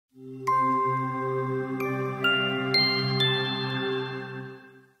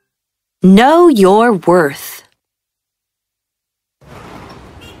Know your worth.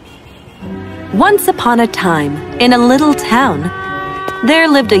 Once upon a time, in a little town, there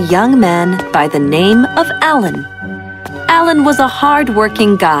lived a young man by the name of Alan. Alan was a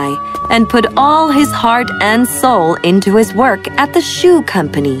hard-working guy and put all his heart and soul into his work at the shoe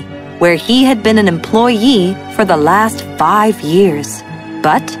company, where he had been an employee for the last 5 years.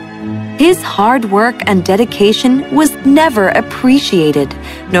 But his hard work and dedication was never appreciated.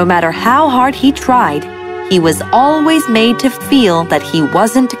 No matter how hard he tried, he was always made to feel that he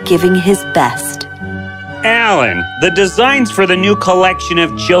wasn't giving his best. Alan, the designs for the new collection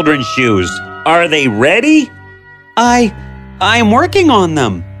of children's shoes, are they ready? I'm working on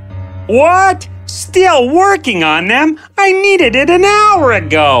them. What? Still working on them? I needed it an hour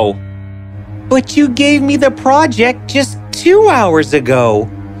ago. But you gave me the project just 2 hours ago.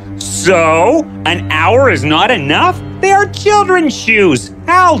 So? An hour is not enough? They are children's shoes.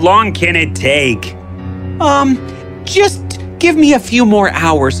 How long can it take? Just give me a few more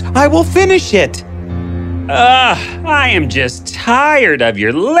hours. I will finish it. I am just tired of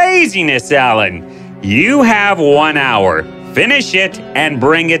your laziness, Alan. You have 1 hour. Finish it and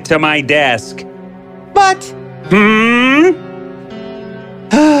bring it to my desk. But...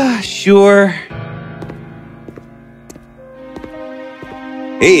 Sure.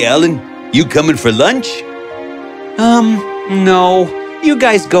 Hey, Alan, you coming for lunch? No. You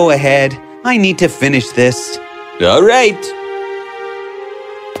guys go ahead. I need to finish this. All right.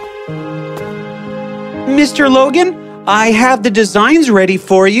 Mr. Logan, I have the designs ready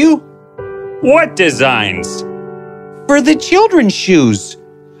for you. What designs? For the children's shoes.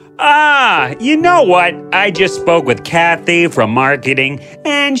 You know what? I just spoke with Kathy from marketing,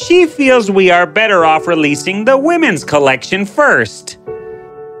 and she feels we are better off releasing the women's collection first.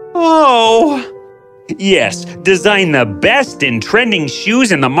 Oh. Yes, design the best and trending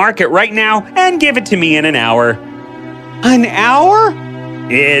shoes in the market right now and give it to me in an hour. An hour?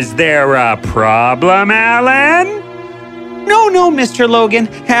 Is there a problem, Alan? No, Mr. Logan.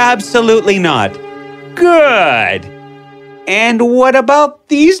 Absolutely not. Good. And what about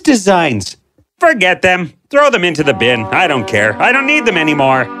these designs? Forget them. Throw them into the bin. I don't care. I don't need them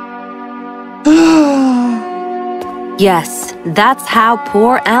anymore. Yes, that's how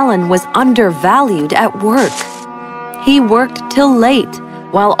poor Alan was undervalued at work. He worked till late,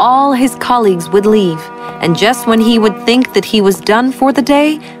 while all his colleagues would leave, and just when he would think that he was done for the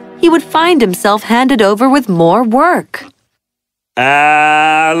day, he would find himself handed over with more work.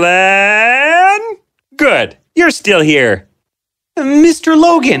 Alan? Good, you're still here. Mr.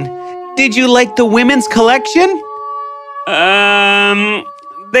 Logan, did you like the women's collection?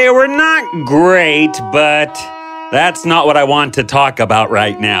 They were not great, but that's not what I want to talk about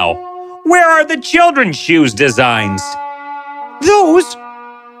right now. Where are the children's shoes designs? Those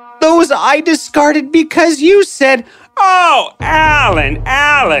I discarded because you said... Oh, Alan!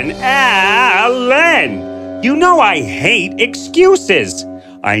 You know I hate excuses.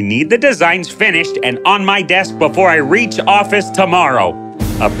 I need the designs finished and on my desk before I reach office tomorrow.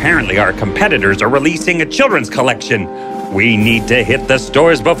 Apparently our competitors are releasing a children's collection. We need to hit the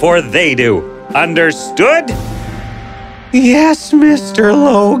stores before they do. Understood? Yes, Mr.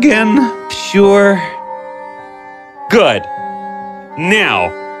 Logan. Sure. Good.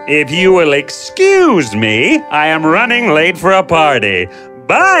 Now, if you will excuse me, I am running late for a party.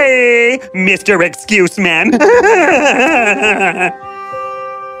 Bye, Mr. Excuse Man.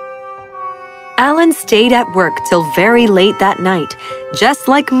 Alan stayed at work till very late that night, just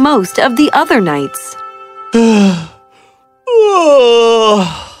like most of the other nights.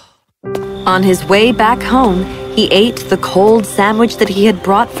 On his way back home, he ate the cold sandwich that he had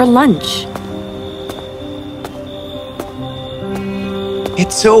brought for lunch.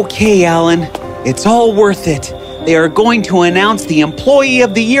 It's okay, Alan. It's all worth it. They are going to announce the Employee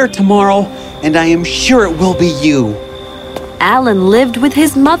of the Year tomorrow, and I am sure it will be you. Alan lived with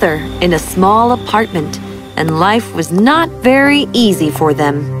his mother in a small apartment, and life was not very easy for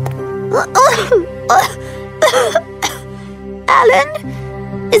them. Alan,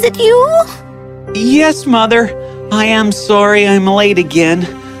 is it you? Yes, Mother. I am sorry I'm late again.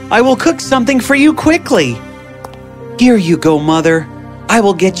 I will cook something for you quickly. Here you go, Mother. I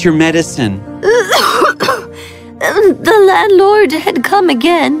will get your medicine. The landlord had come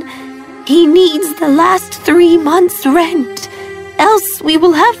again. He needs the last 3 months' rent. Else we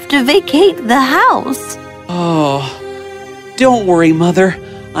will have to vacate the house. Oh, don't worry, Mother.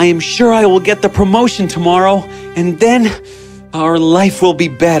 I am sure I will get the promotion tomorrow, and then our life will be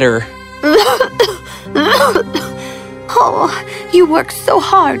better. Oh, you work so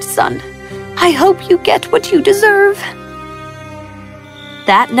hard, son. I hope you get what you deserve.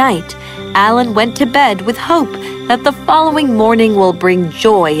 That night, Alan went to bed with hope that the following morning will bring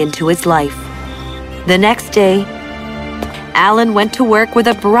joy into his life. The next day, Alan went to work with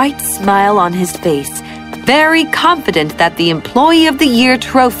a bright smile on his face, very confident that the Employee of the Year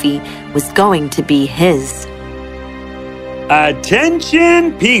trophy was going to be his.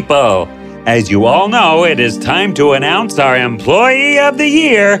 Attention, people! As you all know, it is time to announce our Employee of the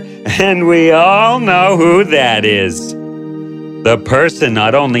Year, and we all know who that is. The person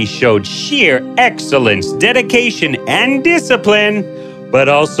not only showed sheer excellence, dedication, and discipline, but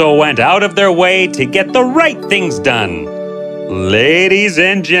also went out of their way to get the right things done. Ladies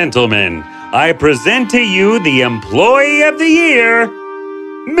and gentlemen, I present to you the Employee of the Year,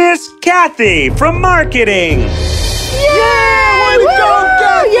 Miss Kathy from Marketing. Yeah! Way to go,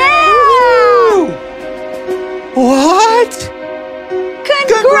 Kathy! Yeah! What?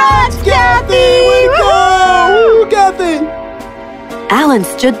 Congrats, Kathy! Way to go! Kathy! Alan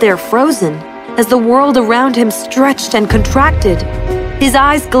stood there frozen as the world around him stretched and contracted. His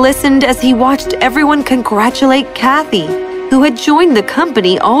eyes glistened as he watched everyone congratulate Kathy, who had joined the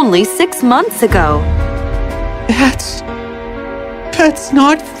company only 6 months ago. That's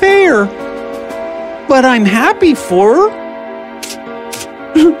not fair. But I'm happy for her.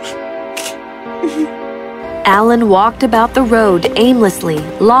 Alan walked about the road aimlessly,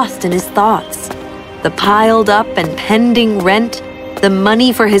 lost in his thoughts. The piled up and pending rent, the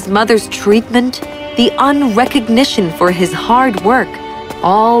money for his mother's treatment, the unrecognition for his hard work,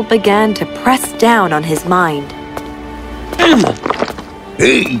 all began to press down on his mind.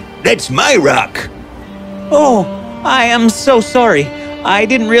 Hey, that's my rock. Oh, I am so sorry. I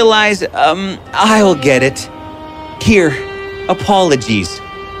didn't realize, I'll get it. Here, apologies.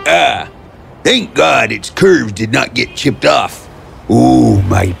 Thank God its curves did not get chipped off. Oh,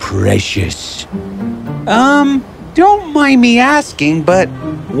 my precious. Don't mind me asking, but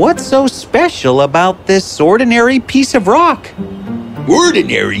what's so special about this ordinary piece of rock?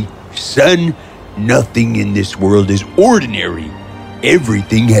 Ordinary? Son, nothing in this world is ordinary.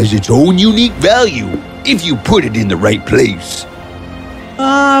 Everything has its own unique value if you put it in the right place.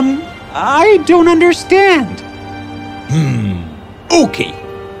 I don't understand. Okay.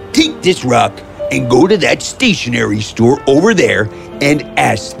 Take this rock and go to that stationery store over there and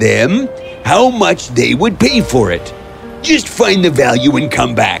ask them how much they would pay for it. Just find the value and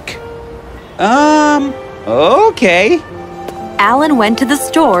come back. Okay. Alan went to the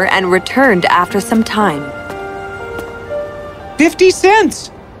store and returned after some time. 50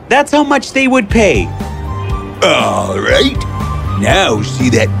 cents. That's how much they would pay. All right. Now see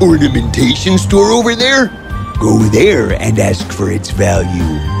that ornamentation store over there? Go there and ask for its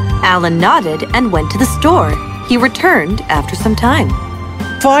value. Alan nodded and went to the store. He returned after some time.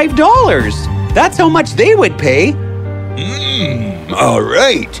 $5. That's how much they would pay. All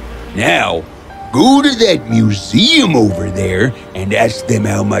right. Now, go to that museum over there and ask them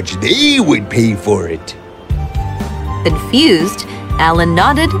how much they would pay for it. Confused, Alan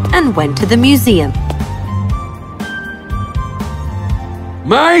nodded and went to the museum.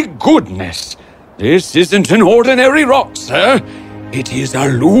 My goodness! This isn't an ordinary rock, sir. It is a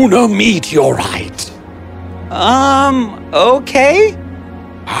lunar meteorite. Okay?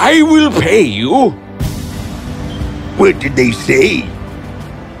 I will pay you. What did they say?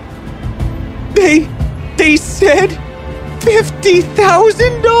 They said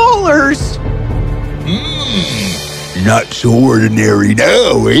 $50,000. Not so ordinary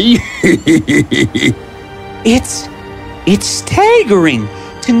now, eh? It's staggering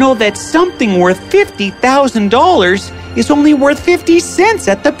to know that something worth $50,000 is only worth 50 cents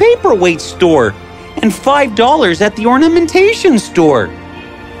at the paperweight store and $5 at the ornamentation store.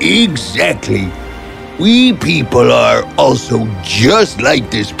 Exactly. We people are also just like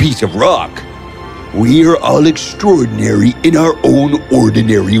this piece of rock. We are all extraordinary in our own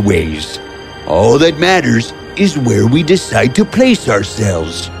ordinary ways. All that matters is where we decide to place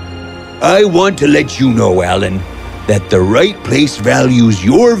ourselves. I want to let you know, Alan, that the right place values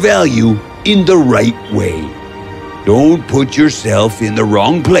your value in the right way. Don't put yourself in the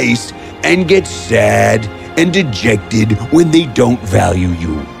wrong place and get sad and dejected when they don't value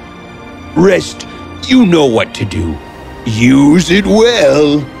you. Rest, you know what to do. Use it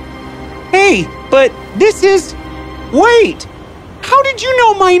well. Hey, but this is... Wait! How did you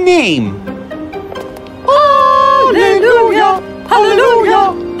know my name? Hallelujah!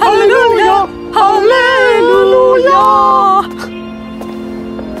 Hallelujah! Hallelujah! Hallelujah!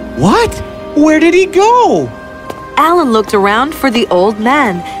 What? Where did he go? Alan looked around for the old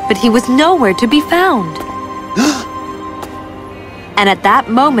man, but he was nowhere to be found. And at that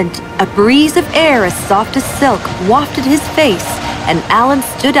moment, a breeze of air as soft as silk wafted his face, and Alan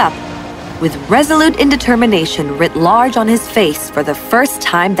stood up, with resolute indetermination writ large on his face for the first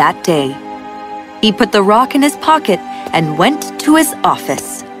time that day. He put the rock in his pocket and went to his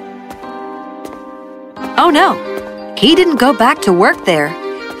office. Oh no, he didn't go back to work there.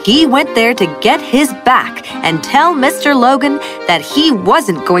 He went there to get his back and tell Mr. Logan that he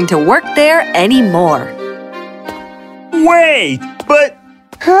wasn't going to work there anymore. Wait, but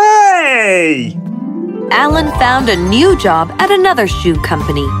hey! Alan found a new job at another shoe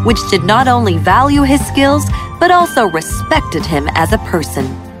company, which did not only value his skills, but also respected him as a person.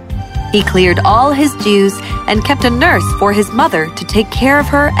 He cleared all his dues and kept a nurse for his mother to take care of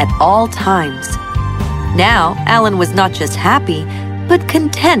her at all times. Now, Alan was not just happy, but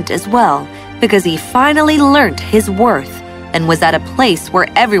content as well, because he finally learnt his worth and was at a place where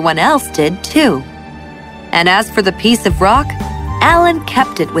everyone else did too. And as for the piece of rock, Alan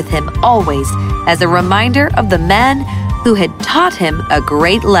kept it with him always as a reminder of the man who had taught him a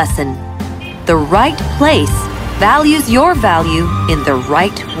great lesson. The right place values your value in the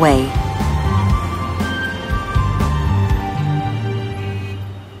right way.